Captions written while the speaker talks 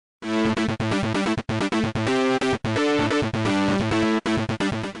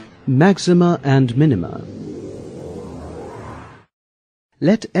Maxima and minima.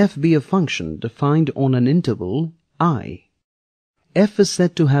 Let f be a function defined on an interval I. F is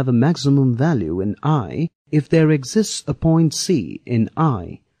said to have a maximum value in I if there exists a point C in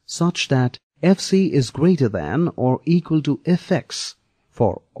I such that fc is greater than or equal to fx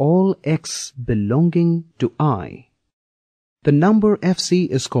for all x belonging to I. The number fc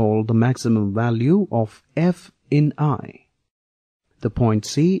is called the maximum value of f in I. The point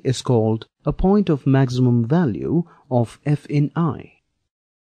C is called a point of maximum value of f in I.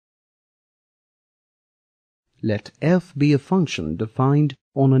 Let f be a function defined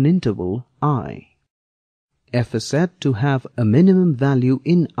on an interval I. F is said to have a minimum value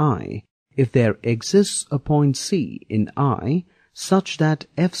in I if there exists a point C in I such that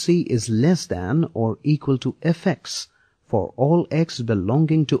fc is less than or equal to fx for all x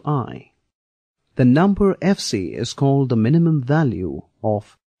belonging to I. The number fc is called the minimum value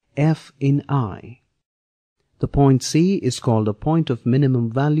of f in I. The point C is called a point of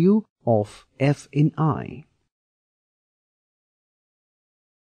minimum value of f in I.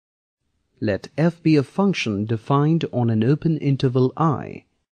 Let f be a function defined on an open interval I.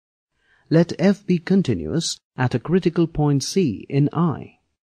 Let f be continuous at a critical point C in I.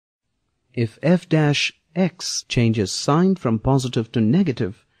 If f dash x changes sign from positive to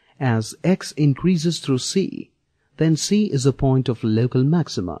negative as x increases through C, then C is a point of local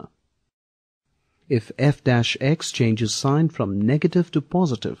maxima. If f dash x changes sign from negative to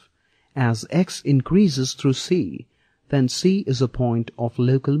positive as x increases through C, then C is a point of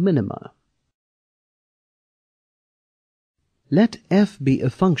local minima. Let f be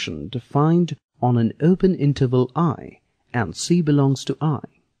a function defined on an open interval I and C belongs to I.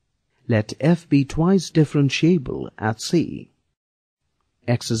 Let f be twice differentiable at C.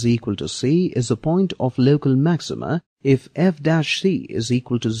 X is equal to C is a point of local maxima if f dash C is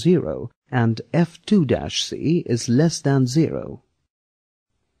equal to 0 and f2 dash C is less than 0.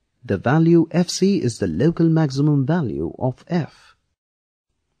 The value fc is the local maximum value of f.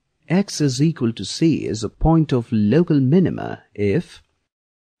 X is equal to C is a point of local minima if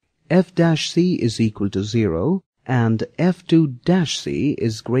f dash C is equal to 0 and f2 dash C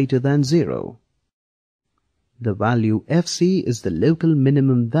is greater than 0. The value fc is the local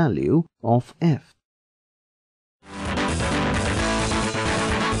minimum value of f.